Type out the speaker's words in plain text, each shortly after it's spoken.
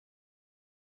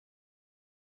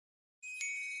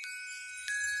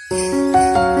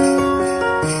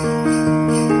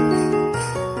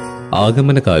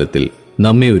ആഗമനകാലത്തിൽ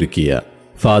നമ്മെ ഒരുക്കിയ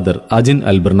ഫാദർ അജിൻ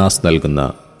അൽബർനാസ് നൽകുന്ന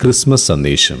ക്രിസ്മസ്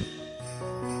സന്ദേശം.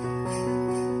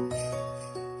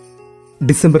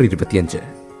 December 25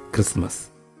 Christmas.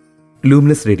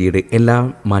 ലൂമിനസ് റേഡിയോയുടെ എല്ലാ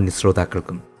മാന്യ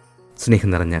ശ്രോതാക്കൾക്കും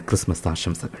സ്നേഹം നിറഞ്ഞ ക്രിസ്മസ്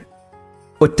ആശംസകൾ.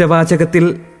 ഒറ്റവാചകത്തിൽ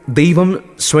ദൈവം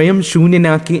സ്വയം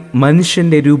ശൂന്യനാക്കി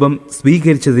മനുഷ്യന്റെ രൂപം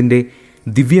സ്വീകരിച്ചതിൻ്റെ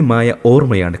ദിവ്യമായ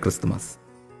ഓർമ്മയാണ് ക്രിസ്തുമസ്.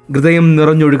 ഹൃദയം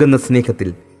നിറഞ്ഞൊഴുകുന്ന സ്നേഹത്തിൽ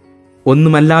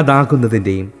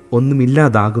ഒന്നുമല്ലാതാകുന്നതിൻ്റെയും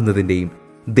ഒന്നുമില്ലാതാകുന്നതിൻ്റെയും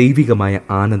ദൈവികമായ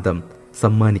ആനന്ദം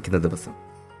സമ്മാനിക്കുന്ന ദിവസം.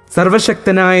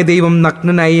 സർവശക്തനായ ദൈവം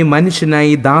നഗ്നനായി,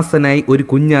 മനുഷ്യനായി, ദാസനായി, ഒരു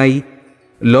കുഞ്ഞായി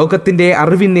ലോകത്തിൻ്റെ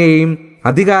അറിവിൻ്റെയും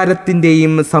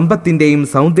അധികാരത്തിൻ്റെയും സമ്പത്തിൻ്റെയും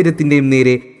സൗന്ദര്യത്തിൻ്റെയും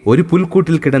നേരെ ഒരു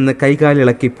പുൽക്കൂട്ടിൽ കിടന്ന്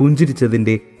കൈകാലിളക്കി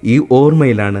പുഞ്ചിരിച്ചതിൻ്റെ ഈ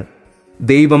ഓർമ്മയിലാണ്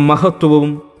ദൈവം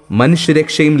മഹത്വവും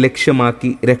മനുഷ്യരക്ഷയും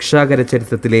ലക്ഷ്യമാക്കി രക്ഷാകര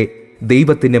ചരിത്രത്തിലെ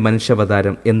ദൈവത്തിൻ്റെ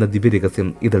മനുഷ്യാവതാരം എന്ന ദിവ്യരഹസ്യം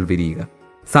ഇതൾ വിരിയുക.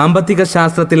 സാമ്പത്തിക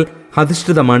ശാസ്ത്രത്തിൽ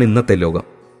അധിഷ്ഠിതമാണ് ഇന്നത്തെ ലോകം.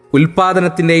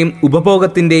 ഉൽപാദനത്തിൻ്റെയും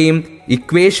ഉപഭോഗത്തിൻ്റെയും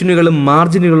ഇക്വേഷനുകളും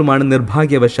മാർജിനുകളുമാണ്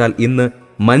നിർഭാഗ്യവശാൽ ഇന്ന്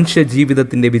മനുഷ്യ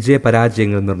ജീവിതത്തിൻ്റെ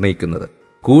വിജയപരാജയങ്ങൾ നിർണ്ണയിക്കുന്നത്.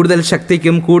 കൂടുതൽ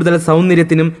ശക്തിക്കും കൂടുതൽ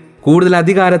സൗന്ദര്യത്തിനും കൂടുതൽ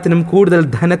അധികാരത്തിനും കൂടുതൽ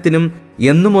ധനത്തിനും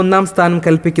എന്നും ഒന്നാം സ്ഥാനം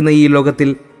കൽപ്പിക്കുന്ന ഈ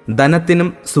ലോകത്തിൽ ധനത്തിനും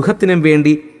സുഖത്തിനും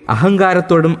വേണ്ടി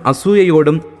അഹങ്കാരത്തോടും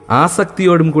അസൂയയോടും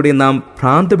ആസക്തിയോടും കൂടി നാം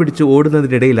ഭ്രാന്ത് പിടിച്ച്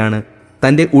ഓടുന്നതിനിടയിലാണ്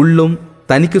തൻ്റെ ഉള്ളും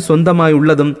തനിക്ക്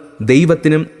സ്വന്തമായുള്ളതും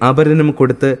ദൈവത്തിനും അപരനും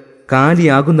കൊടുത്ത്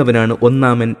കാലിയാകുന്നവനാണ്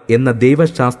ഒന്നാമൻ എന്ന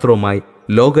ദൈവശാസ്ത്രവുമായി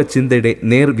ലോകചിന്തയുടെ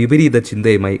വിപരീത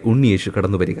ചിന്തയുമായി ഉണ്ണിയേശു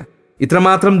കടന്നുവരിക.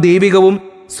 ഇത്രമാത്രം ദൈവികവും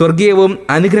സ്വർഗീയവും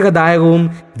അനുഗ്രഹദായകവും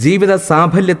ജീവിത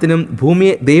സാഫല്യത്തിനും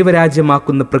ഭൂമിയെ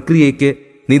ദൈവരാജ്യമാക്കുന്ന പ്രക്രിയയ്ക്ക്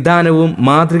നിദാനവും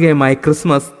മാതൃകയുമായ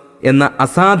ക്രിസ്മസ് എന്ന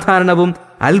അസാധാരണവും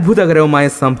അത്ഭുതകരവുമായ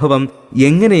സംഭവം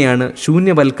എങ്ങനെയാണ്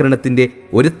ശൂന്യവൽക്കരണത്തിന്റെ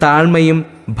ഒരു താഴ്മയും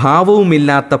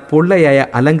ഭാവവുമില്ലാത്ത പൊള്ളയായ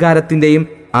അലങ്കാരത്തിന്റെയും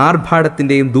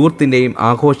ആർഭാടത്തിന്റെയും ധൂർത്തിന്റെയും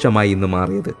ആഘോഷമായി ഇന്ന്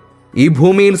മാറിയത്? ഈ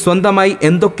ഭൂമിയിൽ സ്വന്തമായി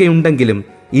എന്തൊക്കെയുണ്ടെങ്കിലും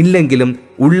ഇല്ലെങ്കിലും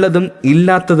ഉള്ളതും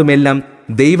ഇല്ലാത്തതുമെല്ലാം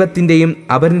ദൈവത്തിൻ്റെയും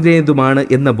അപരൻ്റേതുമാണ്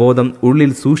എന്ന ബോധം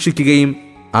ഉള്ളിൽ സൂക്ഷിക്കുകയും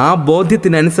ആ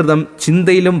ബോധ്യത്തിനനുസൃതം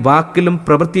ചിന്തയിലും വാക്കിലും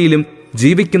പ്രവൃത്തിയിലും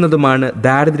ജീവിക്കുന്നതുമാണ്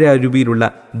ദാരിദ്ര്യാരൂപിയിലുള്ള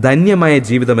ധന്യമായ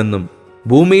ജീവിതമെന്നും,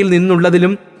 ഭൂമിയിൽ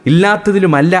നിന്നുള്ളതിലും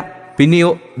ഇല്ലാത്തതിലുമല്ല, പിന്നെയോ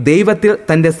ദൈവത്തിൽ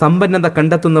തൻ്റെ സമ്പന്നത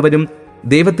കണ്ടെത്തുന്നവനും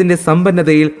ദൈവത്തിൻ്റെ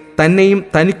സമ്പന്നതയിൽ തന്നെയും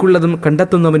തനിക്കുള്ളതും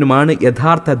കണ്ടെത്തുന്നവനുമാണ്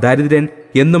യഥാർത്ഥ ദരിദ്രൻ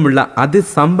എന്നുമുള്ള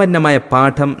അതിസമ്പന്നമായ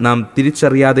പാഠം നാം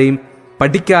തിരിച്ചറിയാതെയും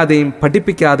പഠിക്കാതെയും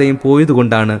പഠിപ്പിക്കാതെയും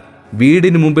പോയതുകൊണ്ടാണ്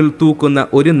വീടിന് മുമ്പിൽ തൂക്കുന്ന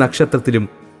ഒരു നക്ഷത്രത്തിലും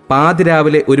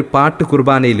പാതിരാവിലെ ഒരു പാട്ട്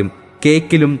കുർബാനയിലും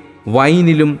കേക്കിലും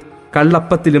വൈനിലും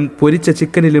കള്ളപ്പത്തിലും പൊരിച്ച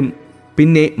ചിക്കനിലും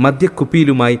പിന്നെ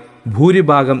മദ്യക്കുപ്പിയിലുമായി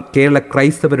ഭൂരിഭാഗം കേരള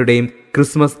ക്രൈസ്തവരുടെയും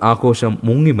ക്രിസ്മസ് ആഘോഷം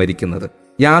മുങ്ങിമരിക്കുന്നത്.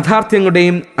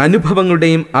 യാഥാർത്ഥ്യങ്ങളുടെയും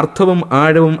അനുഭവങ്ങളുടെയും അർത്ഥവും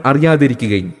ആഴവും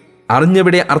അറിയാതിരിക്കുകയും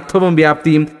അറിഞ്ഞവിടെ അർത്ഥവും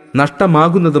വ്യാപ്തിയും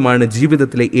നഷ്ടമാകുന്നതുമാണ്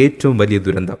ജീവിതത്തിലെ ഏറ്റവും വലിയ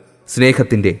ദുരന്തം.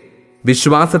 സ്നേഹത്തിൻ്റെ,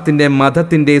 വിശ്വാസത്തിൻ്റെ,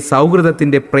 മതത്തിൻ്റെ,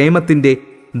 സൗഹൃദത്തിൻ്റെ, പ്രേമത്തിൻ്റെ,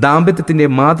 ദാമ്പത്യത്തിൻ്റെ,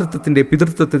 മാതൃത്വത്തിൻ്റെ,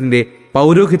 പിതൃത്വത്തിൻ്റെ,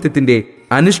 പൗരോഹിത്യത്തിൻ്റെ,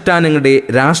 അനുഷ്ഠാനങ്ങളുടെ,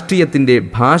 രാഷ്ട്രീയത്തിൻ്റെ,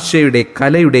 ഭാഷയുടെ,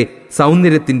 കലയുടെ,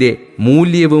 സൗന്ദര്യത്തിൻ്റെ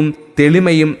മൂല്യവും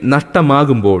തെളിമയും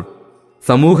നഷ്ടമാകുമ്പോൾ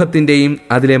സമൂഹത്തിൻ്റെയും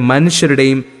അതിലെ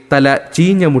മനുഷ്യരുടെയും തല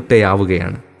ചീഞ്ഞ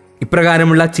മുട്ടയാവുകയാണ്.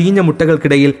 ഇപ്രകാരമുള്ള ചീഞ്ഞ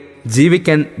മുട്ടകൾക്കിടയിൽ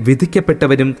ജീവിക്കാൻ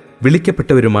വിധിക്കപ്പെട്ടവരും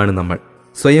വിളിക്കപ്പെട്ടവരുമാണ് നമ്മൾ.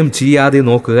 സ്വയം ചെയ്യാതെ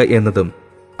നോക്കുക എന്നതും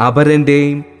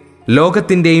അപരൻ്റെയും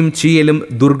ലോകത്തിൻ്റെയും ചീയലും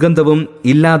ദുർഗന്ധവും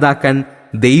ഇല്ലാതാക്കാൻ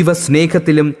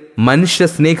ദൈവസ്നേഹത്തിലും മനുഷ്യ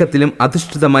സ്നേഹത്തിലും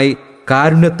അധിഷ്ഠിതമായി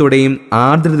കാരുണ്യത്തോടെയും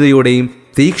ആർദ്രതയോടെയും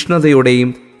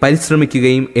തീക്ഷ്ണതയോടെയും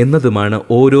പരിശ്രമിക്കുകയും എന്നതുമാണ്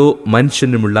ഓരോ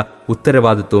മനുഷ്യനുമുള്ള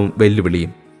ഉത്തരവാദിത്വവും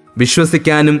വെല്ലുവിളിയും.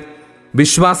 വിശ്വസിക്കാനും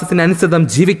വിശ്വാസത്തിനനുസൃതം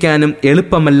ജീവിക്കാനും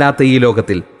എളുപ്പമല്ലാത്ത ഈ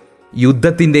ലോകത്തിൽ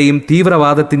യുദ്ധത്തിൻ്റെയും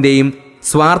തീവ്രവാദത്തിൻ്റെയും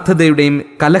സ്വാർത്ഥതയുടെയും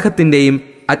കലഹത്തിൻ്റെയും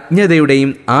അജ്ഞതയുടെയും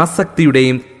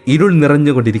ആസക്തിയുടെയും ഇരുൾ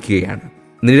നിറഞ്ഞുകൊണ്ടിരിക്കുകയാണ്.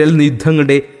 നിഴൽ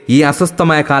യുദ്ധങ്ങളുടെ ഈ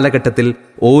അസ്വസ്ഥമായ കാലഘട്ടത്തിൽ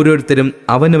ഓരോരുത്തരും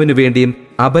അവനവനു വേണ്ടിയും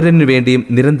അപരനു വേണ്ടിയും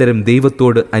നിരന്തരം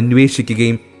ദൈവത്തോട്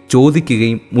അന്വേഷിക്കുകയും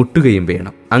ചോദിക്കുകയും മുട്ടുകയും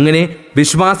വേണം. അങ്ങനെ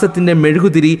വിശ്വാസത്തിൻ്റെ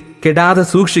മെഴുകുതിരി കെടാതെ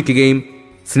സൂക്ഷിക്കുകയും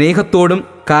സ്നേഹത്തോടും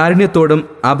കാരുണ്യത്തോടും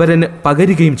അപരന്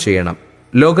പകരുകയും ചെയ്യണം.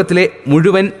 ലോകത്തിലെ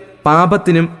മുഴുവൻ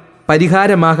പാപത്തിനും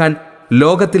പരിഹാരമാകാൻ,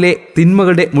 ലോകത്തിലെ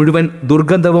തിന്മകളുടെ മുഴുവൻ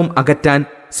ദുർഗന്ധവും അകറ്റാൻ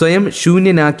സ്വയം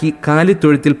ശൂന്യനാക്കി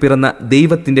കാലിത്തൊഴുത്തിൽ പിറന്ന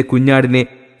ദൈവത്തിൻ്റെ കുഞ്ഞാടിനെ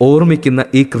ഓർമ്മിക്കുന്ന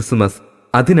ഈ ക്രിസ്മസ്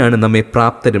അതിനാണ് നമ്മെ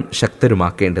പ്രാപ്തരും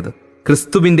ശക്തരുമാക്കേണ്ടത്.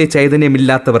 ക്രിസ്തുവിൻ്റെ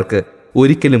ചൈതന്യമില്ലാത്തവർക്ക്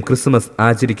ഒരിക്കലും ക്രിസ്മസ്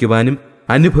ആചരിക്കുവാനും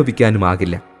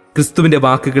അനുഭവിക്കാനുമാകില്ല. ക്രിസ്തുവിൻ്റെ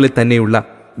വാക്കുകളിൽ തന്നെയുള്ള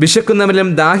വിശക്കുന്നവനിലും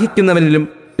ദാഹിക്കുന്നവനിലും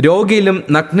രോഗിയിലും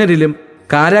നഗ്നരിലും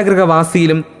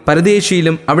കാരാഗ്രഹവാസിയിലും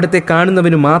പരദേശിയിലും അവിടുത്തെ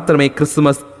കാണുന്നവനു മാത്രമേ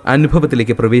ക്രിസ്മസ്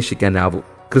അനുഭവത്തിലേക്ക് പ്രവേശിക്കാനാവൂ.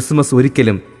 ക്രിസ്മസ്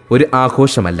ഒരിക്കലും ഒരു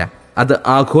ആഘോഷമല്ല, അത്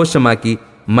ആഘോഷമാക്കി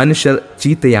മനുഷ്യർ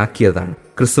ചീത്തയാക്കിയതാണ്.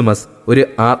 ക്രിസ്തുമസ് ഒരു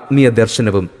ആത്മീയ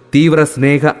ദർശനവും തീവ്ര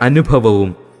സ്നേഹ അനുഭവവും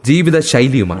ജീവിത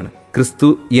ശൈലിയുമാണ്. ക്രിസ്തു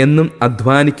എന്നും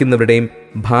അധ്വാനിക്കുന്നവരുടെയും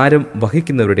ഭാരം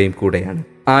വഹിക്കുന്നവരുടെയും കൂടെയാണ്.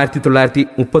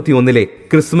 1931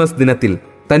 ക്രിസ്മസ് ദിനത്തിൽ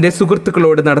തന്റെ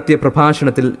സുഹൃത്തുക്കളോട് നടത്തിയ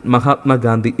പ്രഭാഷണത്തിൽ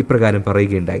മഹാത്മാഗാന്ധി ഇപ്രകാരം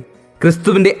പറയുകയുണ്ടായി: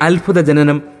 ക്രിസ്തുവിന്റെ അത്ഭുത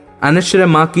ജനനം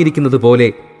അനശ്വരമാക്കിയിരിക്കുന്നത് പോലെ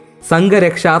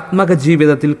സംഘരക്ഷാത്മക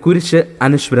ജീവിതത്തിൽ കുരിശ്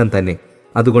അനശ്വരം തന്നെ.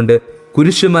 അതുകൊണ്ട്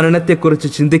കുരിശു മരണത്തെക്കുറിച്ച്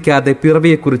ചിന്തിക്കാതെ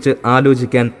പിറവിയെക്കുറിച്ച്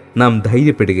ആലോചിക്കാൻ നാം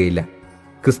ധൈര്യപ്പെടുകയില്ല.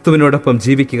 ക്രിസ്തുവിനോടൊപ്പം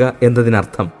ജീവിക്കുക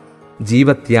എന്നതിനർത്ഥം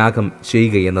ജീവത്യാഗം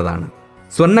ചെയ്യുക എന്നതാണ്.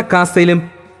 സ്വർണ്ണക്കാസയിലും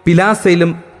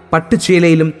പിലാസയിലും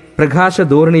പട്ടുചേലയിലും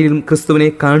പ്രകാശധോരണിയിലും ക്രിസ്തുവിനെ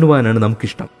കാണുവാനാണ്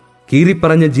നമുക്കിഷ്ടം.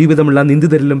 കീറിപ്പറഞ്ഞ ജീവിതമുള്ള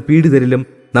നിന്ദിതരിലും പീഡിതരിലും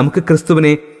നമുക്ക്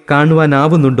ക്രിസ്തുവിനെ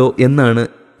കാണുവാനാവുന്നുണ്ടോ എന്നാണ്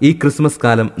ഈ ക്രിസ്മസ്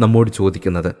കാലം നമ്മോട്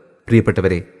ചോദിക്കുന്നത്.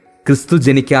 പ്രിയപ്പെട്ടവരെ, ക്രിസ്തു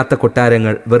ജനിക്കാത്ത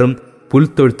കൊട്ടാരങ്ങൾ വെറും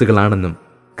പുൽത്തൊഴുത്തുകളാണെന്നും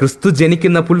ക്രിസ്തു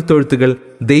ജനിക്കുന്ന പുൽത്തൊഴുത്തുകൾ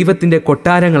ദൈവത്തിന്റെ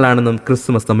കൊട്ടാരങ്ങളാണെന്നും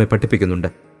ക്രിസ്മസ് നമ്മെ പഠിപ്പിക്കുന്നുണ്ട്.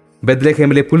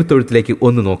 ബെത്ലഹേമിലെ പുൽത്തൊഴുത്തിലേക്ക്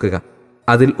ഒന്ന് നോക്കുക.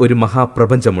 അതിൽ ഒരു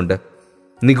മഹാപ്രപഞ്ചമുണ്ട്.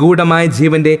 നിഗൂഢമായ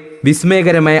ജീവന്റെ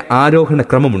വിസ്മയകരമായ ആരോഹണ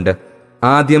ക്രമമുണ്ട്.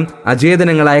 ആദ്യം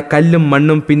അചേതനങ്ങളായ കല്ലും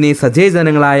മണ്ണും, പിന്നെ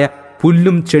സചേതനങ്ങളായ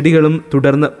പുല്ലും ചെടികളും,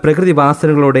 തുടർന്ന്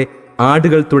പ്രകൃതിവാസനകളോടെ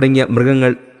ആടുകൾ തുടങ്ങിയ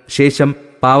മൃഗങ്ങൾ, ശേഷം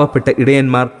പാവപ്പെട്ട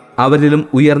ഇടയന്മാർ, അവരിലും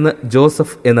ഉയർന്ന്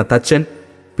ജോസഫ് എന്ന തച്ചൻ,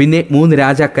 പിന്നെ 3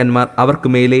 രാജാക്കന്മാർ, അവർക്ക്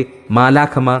മേലെ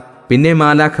മാലാഖമാർ, പിന്നെ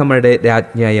മാലാഖമാരുടെ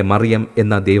രാജ്ഞിയായ മറിയം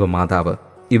എന്ന ദൈവമാതാവ്.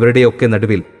 ഇവരുടെയൊക്കെ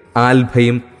നടുവിൽ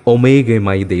ആൽഫയും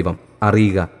ഒമേഗയുമായി ദൈവം.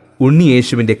 അറിയുക,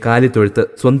 ഉണ്ണിയേശുവിന്റെ കാലിത്തൊഴുത്ത്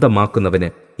സ്വന്തമാക്കുന്നവന്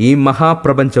ഈ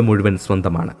മഹാപ്രപഞ്ചം മുഴുവൻ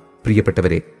സ്വന്തമാണ്.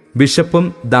 പ്രിയപ്പെട്ടവരെ, വിശപ്പും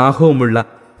ദാഹവുമുള്ള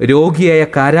രോഗിയായ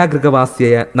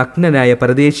കാരാഗൃഹവാസിയായ നഗ്നനായ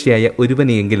പരദേശിയായ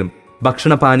ഒരുവനെയെങ്കിലും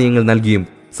ഭക്ഷണപാനീയങ്ങൾ നൽകിയും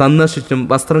സന്ദർശിച്ചും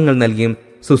വസ്ത്രങ്ങൾ നൽകിയും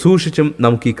ശുശ്രൂഷിച്ചും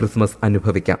നമുക്ക് ഈ ക്രിസ്മസ്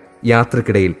അനുഭവിക്കാം.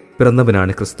 യാത്രക്കിടയിൽ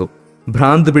പിറന്നവനാണ് ക്രിസ്തു.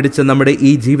 ഭ്രാന്ത് പിടിച്ച നമ്മുടെ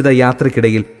ഈ ജീവിത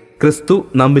യാത്രക്കിടയിൽ ക്രിസ്തു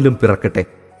നമ്മിലും പിറക്കട്ടെ.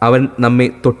 അവൻ നമ്മെ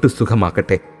തൊട്ടു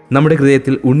സുഖമാക്കട്ടെ. നമ്മുടെ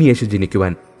ഹൃദയത്തിൽ ഉണ്ണിയേശു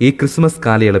ജനിക്കുവാൻ ഈ ക്രിസ്മസ്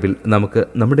കാലയളവിൽ നമുക്ക്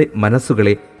നമ്മുടെ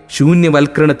മനസ്സുകളെ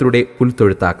ശൂന്യവൽക്കരണത്തിലൂടെ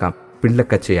പുൽത്തൊഴുത്താക്കാം,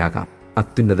 പിള്ളക്കച്ചയാകാം.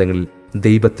 അത്യുന്നതങ്ങളിൽ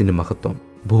ദൈവത്തിന് മഹത്വം,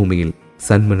 ഭൂമിയിൽ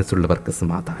സന്മനസ്സുള്ളവർക്ക്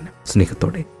സമാധാനം.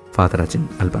 സ്നേഹത്തോടെ, ഫാദർ അജിൻ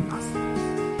അൽബർനാസ്.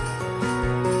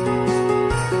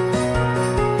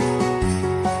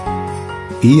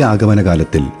 ഈ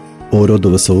ആഗമനകാലത്തിൽ ഓരോ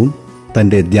ദിവസവും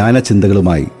തൻ്റെ ധ്യാന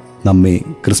ചിന്തകളുമായി നമ്മെ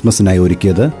ക്രിസ്മസിനായി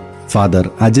ഒരുക്കിയത് ഫാദർ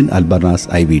അജിൻ അൽബർനാസ്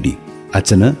IVD.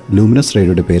 അച്ഛന് ലൂമിനസ്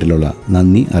റേഡിയോയുടെ പേരിലുള്ള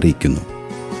നന്ദി അറിയിക്കുന്നു.